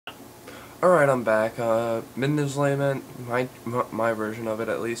Alright, I'm back. Midnight's Lament, my version of it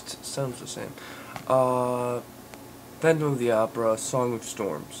at least, sounds the same. Phantom of the Opera, Song of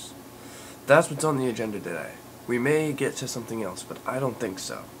Storms. That's what's on the agenda today. We may get to something else, but I don't think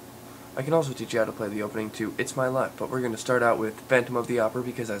so. I can also teach you how to play the opening to It's My Life, but we're going to start out with Phantom of the Opera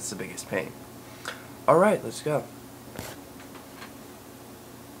because that's the biggest pain. Alright, let's go.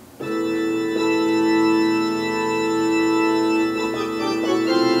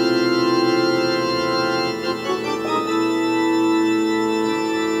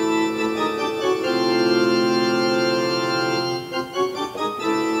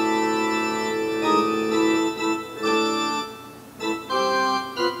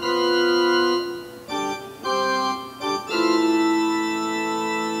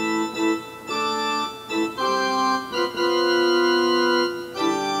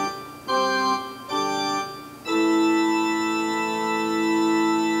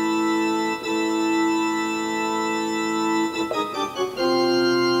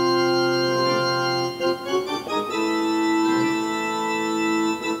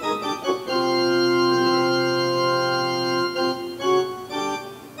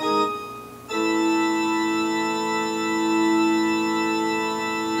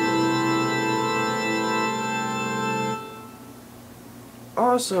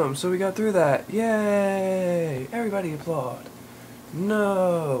 Awesome, so we got through that. Yay! Everybody applaud.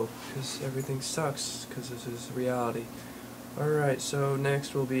 No, because everything sucks, because this is reality. Alright, so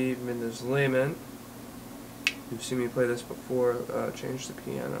next will be Midnight's Lament. You've seen me play this before. Change the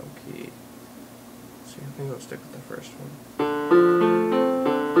piano key. So I think I'll stick with the first one.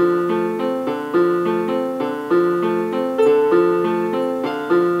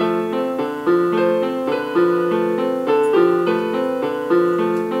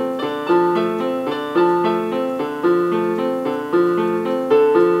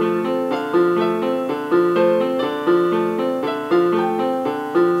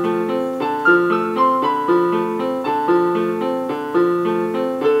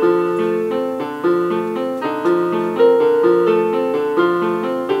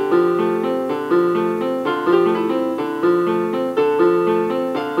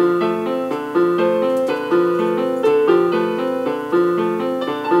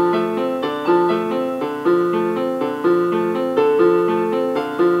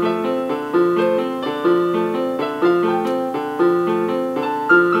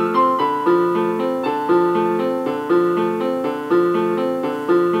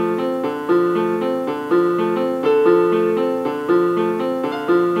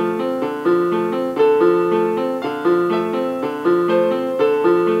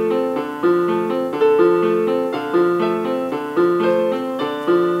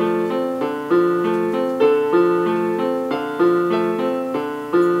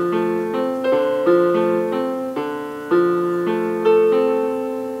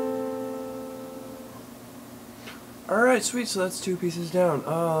 Alright, sweet, so that's two pieces down.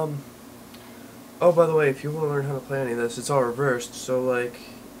 Oh, by the way, if you want to learn how to play any of this, it's all reversed, so, like,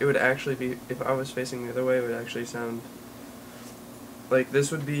 it would actually be, if I was facing the other way, it would actually sound, like,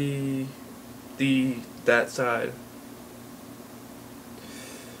 this would be that side.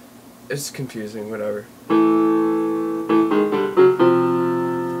 It's confusing, whatever.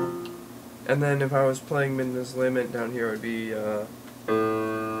 And then if I was playing Midnight's Lament down here, it would be,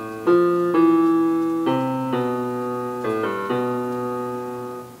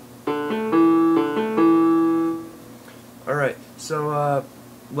 Alright, so,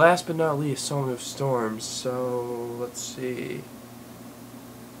 last but not least, Song of Storms. So, let's see.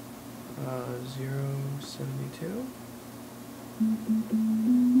 072?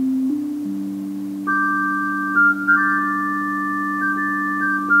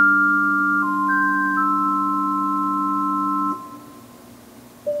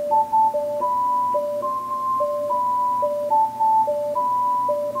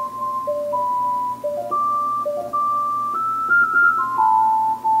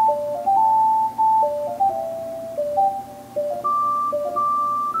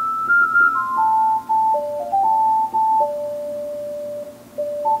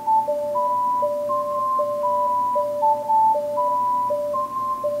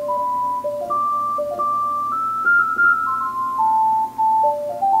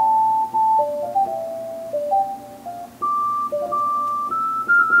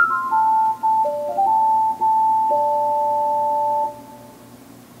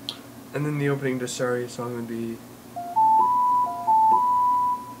 And then the opening to Sorry song would be...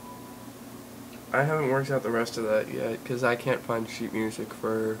 I haven't worked out the rest of that yet, because I can't find sheet music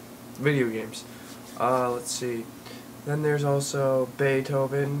for video games. Let's see. Then there's also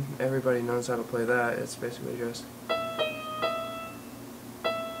Beethoven. Everybody knows how to play that. It's basically just...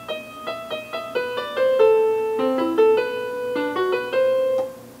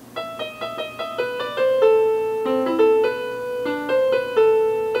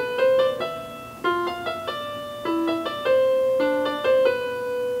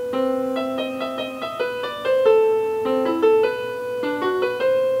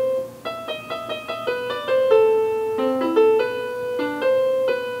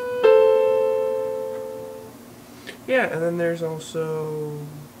 Yeah, and then there's also...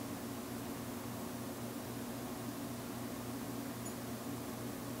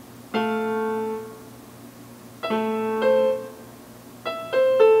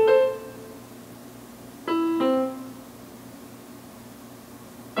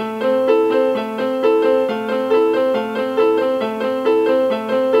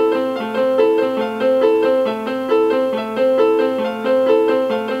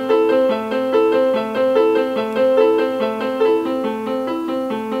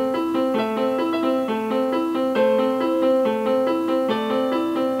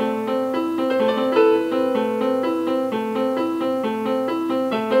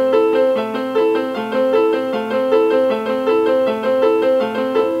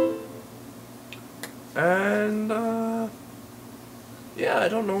 And, yeah, I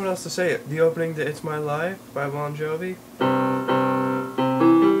don't know what else to say. The opening to It's My Life by Bon Jovi.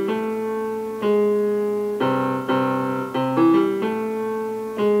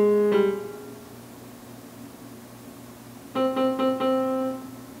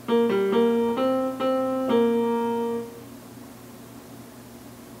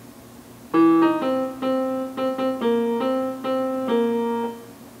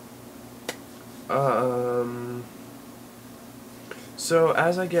 So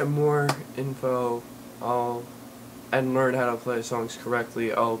as I get more info, and learn how to play songs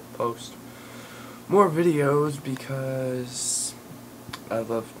correctly, I'll post more videos because I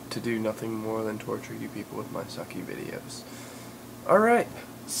love to do nothing more than torture you people with my sucky videos. Alright,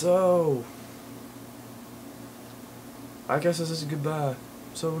 so I guess this is goodbye.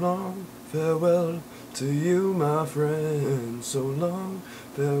 So long, farewell to you, my friend. So long,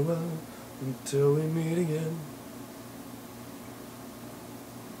 farewell until we meet again.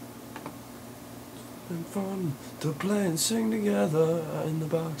 And fun to play and sing together in the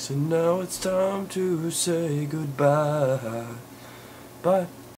box, and now it's time to say goodbye. Bye.